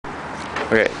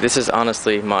Okay, this is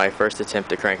honestly my first attempt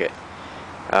to crank it.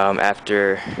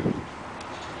 After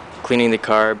cleaning the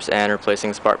carbs and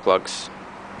replacing spark plugs.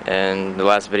 In the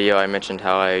last video I mentioned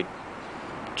how I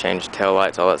changed tail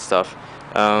lights, all that stuff.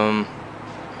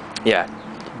 Yeah,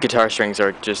 guitar strings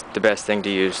are just the best thing to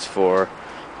use for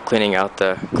cleaning out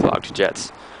the clogged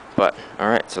jets. But,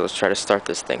 alright, so let's try to start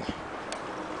this thing.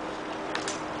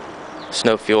 There's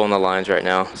no fuel in the lines right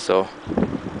now, so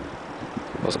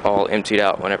it was all emptied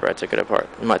out whenever I took it apart.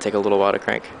 It might take a little while to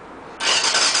crank.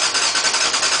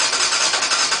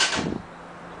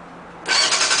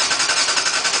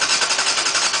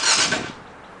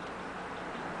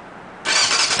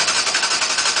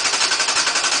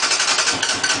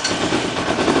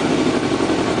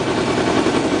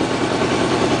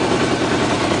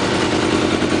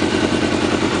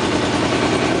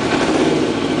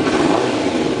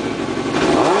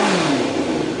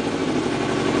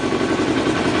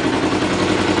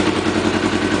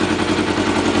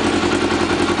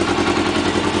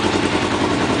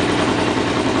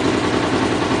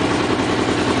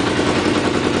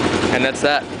 And that's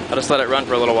that. I'll just let it run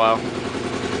for a little while.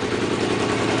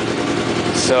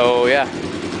 So yeah,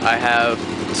 I have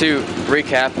to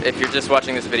recap if you're just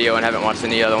watching this video and haven't watched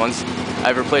any other ones.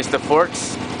 I've replaced the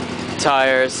forks,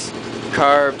 tires,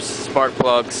 carbs, spark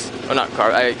plugs. Oh, not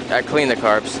carbs. I cleaned the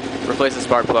carbs, replaced the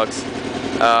spark plugs,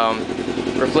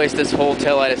 replaced this whole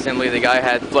taillight assembly. The guy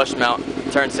had flush mount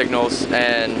turn signals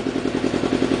and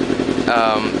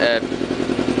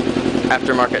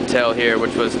aftermarket tail here,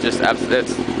 which was just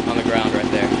it's on the ground right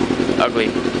there. Ugly,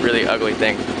 really ugly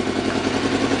thing.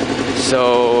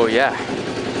 So yeah,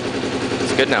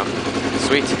 it's good now.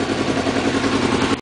 Sweet.